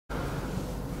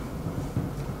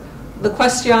The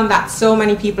question that so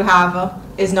many people have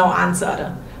is now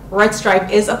answered. Red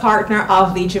Stripe is a partner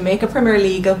of the Jamaica Premier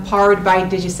League powered by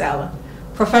Digicel.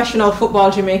 Professional Football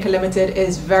Jamaica Limited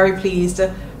is very pleased,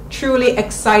 truly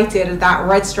excited that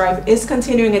Red Stripe is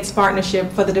continuing its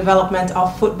partnership for the development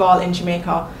of football in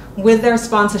Jamaica with their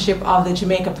sponsorship of the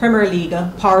Jamaica Premier League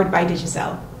powered by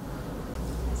Digicel.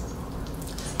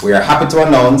 We are happy to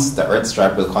announce that Red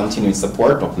Stripe will continue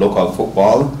support of local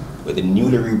football with the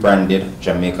newly rebranded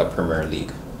Jamaica Premier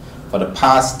League. For the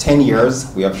past 10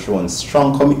 years, we have shown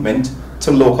strong commitment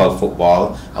to local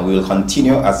football, and we will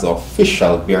continue as the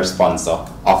official beer sponsor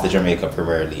of the Jamaica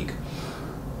Premier League.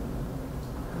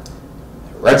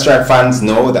 Red Stripe fans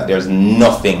know that there's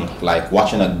nothing like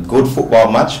watching a good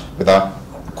football match with a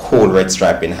cold Red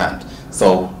Stripe in hand.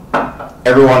 So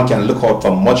everyone can look out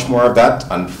for much more of that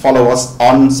and follow us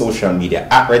on social media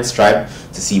at Red Stripe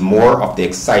to see more of the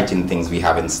exciting things we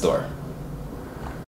have in store.